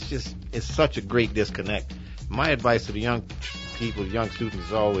 It's such a great disconnect. My advice to the young people, young students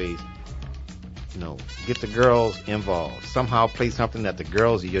is always, get the girls involved. Somehow play something that the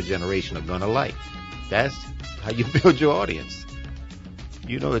girls of your generation are going to like. That's how you build your audience.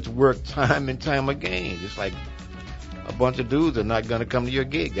 It's work time and time again. Just like a bunch of dudes are not going to come to your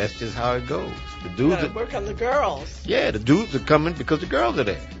gig. That's just how it goes. The You dudes gotta work on the girls. the dudes are coming because the girls are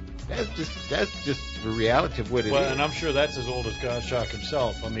there. That's just the reality of what it is. Well, and I'm sure that's as old as Gottschalk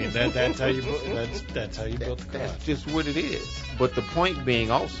himself. I mean, that's how you that's how you built the crowd. That's just what it is. But the point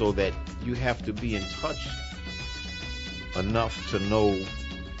being also that you have to be in touch enough to know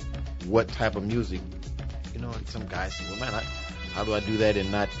what type of music. And some guys say, well, man, how do I do that and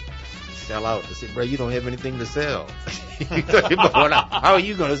not sell out? I say, bro, you don't have anything to sell. How are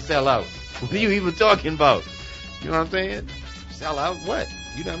you going to sell out? What are you even talking about? You know what I'm saying? Sell out what?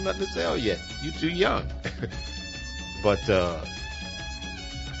 You don't have nothing to sell yet. You're too young. But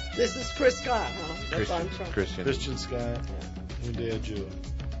This is Chris Scott, huh? That's what I'm trying. Christian. Scott, Wendell Jewett.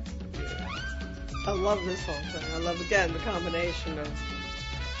 I love this whole thing. I love, again, the combination of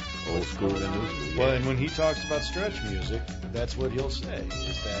Old school and new school. Well, and when he talks about stretch music, that's what he'll say,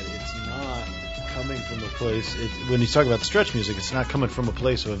 is that it's not coming from a place, when he's talking about stretch music, it's not coming from a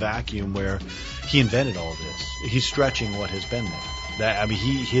place of a vacuum where he invented all this. He's stretching what has been there.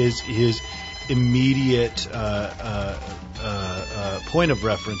 His immediate point of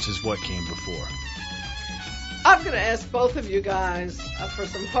reference is what came before. I'm going to ask both of you guys for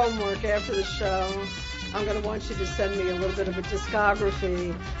some homework after the show. I'm going to want you to send me a little bit of a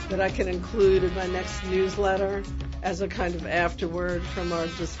discography that I can include in my next newsletter as a kind of afterword from our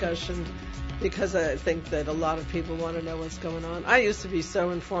discussion, because I think that a lot of people want to know what's going on. I used to be so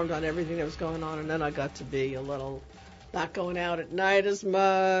informed on everything that was going on, and then I got to be a little not going out at night as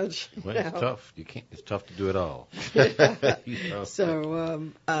much. Well, it's tough. It's tough to do it all.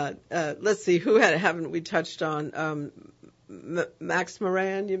 So let's see, who haven't we touched on? Max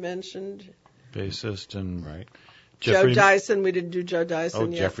Moran, you mentioned. Bassist and Right. Joe Dyson, we didn't do Joe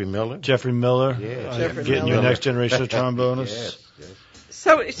Dyson yet. Jeffrey Miller. Jeffrey Miller. Yeah, Jeffrey Getting Miller. your next generation of trombonists. Yes.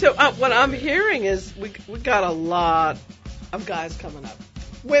 So what I'm hearing is we got a lot of guys coming up.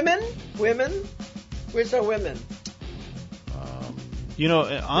 Women. Where's our women?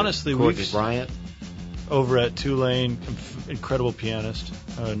 Honestly, Courtney Bryant over at Tulane, incredible pianist,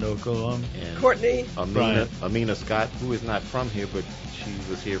 Noka alum. and Courtney. Bryant. Amina Scott, who is not from here, but she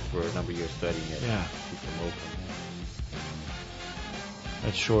was here for a number of years studying at Yeah. from Oakland.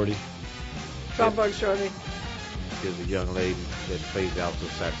 That's Shorty. Trombone Shorty. There's a young lady that plays alto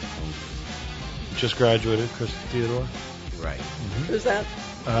saxophone. Just graduated, Kristen Theodore. Right. Who's that?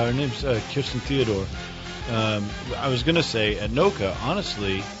 Her name's Kirsten Theodore. I was going to say, at Noka,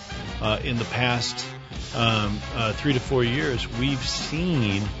 honestly, in the past 3 to 4 years, we've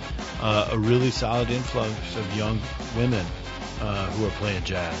seen a really solid influx of young women who are playing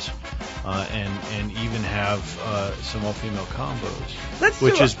jazz, and even have some all-female combos,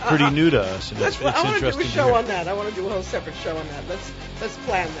 which is pretty new to us. And it's I want to do interesting a show hear. on that. I want to do a whole separate show on that. Let's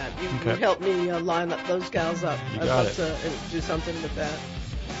plan that. You Okay. help me line up those gals up. You I'd got love to do something with that.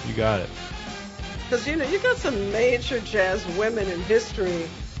 You got it. Because, you got some major jazz women in history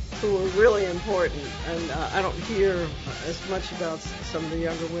who are really important, and I don't hear as much about some of the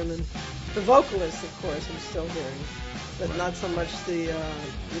younger women. The vocalists, of course, I'm still hearing, but not so much the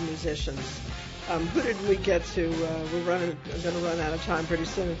musicians. Who did we get to? We're going to run out of time pretty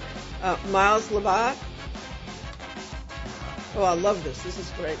soon. Miles Labatt. Oh, I love this. This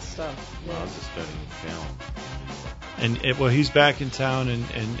is great stuff. Miles is studying film. And well, he's back in town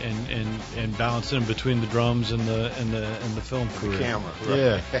and balancing between the drums and the film career. The camera, right.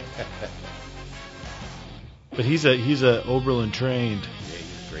 Yeah. But he's a Oberlin trained. Yeah,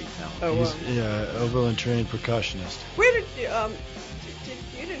 he's a great talent. Oh, wow. He's Oberlin trained percussionist. Where did you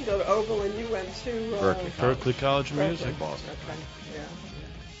didn't go to Oberlin? You went to Berkeley College of Music. Boston. Okay. Yeah.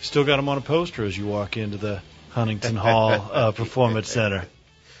 Still got him on a poster as you walk into the Huntington Hall Performance Center.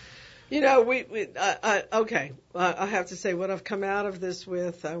 You know, okay. I have to say, what I've come out of this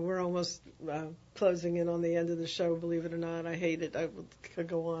with, we're almost closing in on the end of the show, believe it or not. I hate it. I could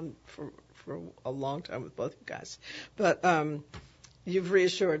go on for a long time with both you guys. But you've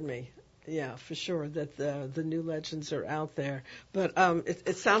reassured me, yeah, for sure, that the new legends are out there. But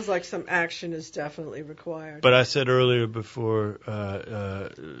it sounds like some action is definitely required. But I said earlier before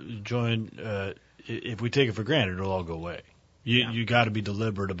you joined, if we take it for granted, it'll all go away. You got to be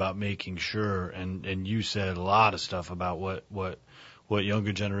deliberate about making sure, and you said a lot of stuff about what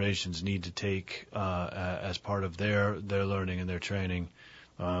younger generations need to take as part of their learning and their training.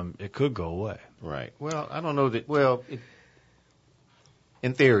 It could go away. Right. Well, I don't know that. Well,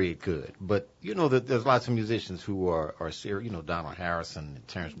 in theory it could, but you know that there's lots of musicians who are serious. You know, Donald Harrison and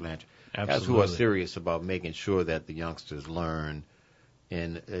Terrence Blanchard, guys who are serious about making sure that the youngsters learn,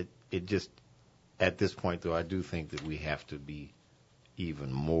 and it just. At this point, though, I do think that we have to be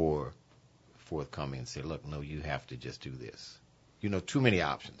even more forthcoming and say, look, no, you have to just do this. You know, too many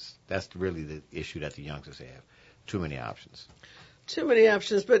options. That's really the issue that the youngsters have. Too many options. Too many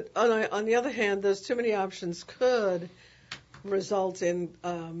options. But on the other hand, those too many options could result in,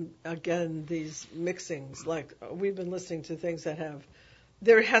 again, these mixings. Like we've been listening to things that have,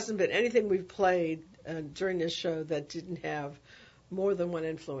 there hasn't been anything we've played during this show that didn't have more than one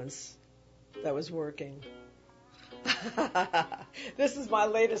influence that was working. This is my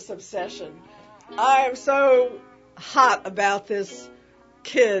latest obsession. I am so hot about this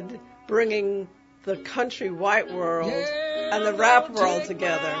kid bringing the country white world and the rap world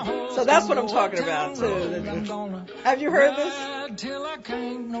together. So that's what I'm talking about, too. Have you heard this?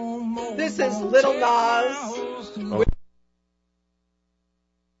 This is Little Nas.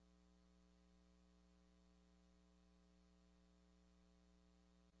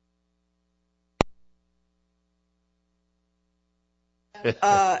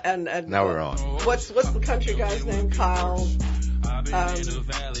 And now we're on. What's the country guy's name? Kyle.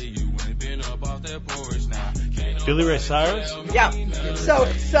 Billy Ray Cyrus? Yeah.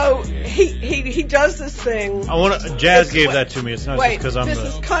 So he does this thing. Jazz gave that to me. It's not just because I'm. This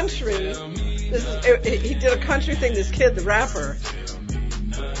is country. He did a country thing. This kid, the rapper,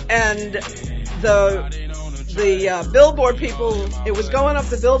 and the Billboard people. It was going up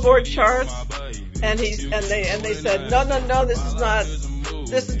the Billboard charts. And they said, no, this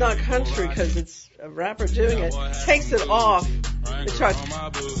is not country because it's a rapper doing it. Takes it off the charts.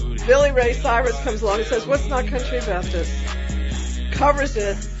 Billy Ray Cyrus comes along and says, what's not country about this? Covers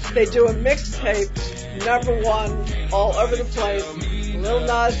it. They do a mixtape, #1, all over the place. Lil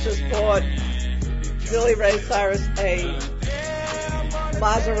Nas just bought Billy Ray Cyrus a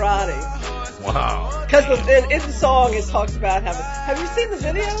Maserati. Wow. Because in the song it talks about having. Have you seen the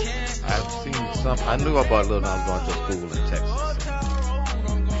video? I've seen some. I knew about Lil Nas going to school in Texas.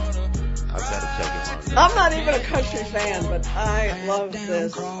 I've got to check it out. I'm not even a country fan, but I love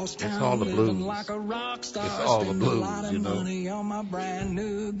this. It's all the blues. It's all the blues, you know. It's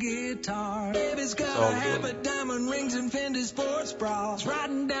all the blues. Diamond rings and Fendi sports bras.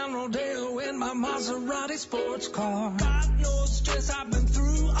 Riding down Rodeo in my Maserati sports car. Got no stress, I've been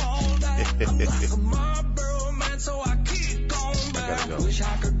through all that. I'm like a Marlboro man, so I keep going back. I gotta go. Wish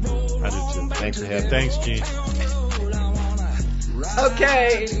I could roll I do too. Thanks for having me. Thanks, Gene.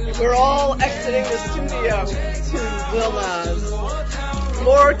 Okay, we're all exiting the studio to Lil Nas.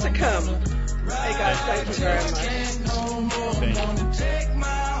 More to come. Hey guys, thank you very much.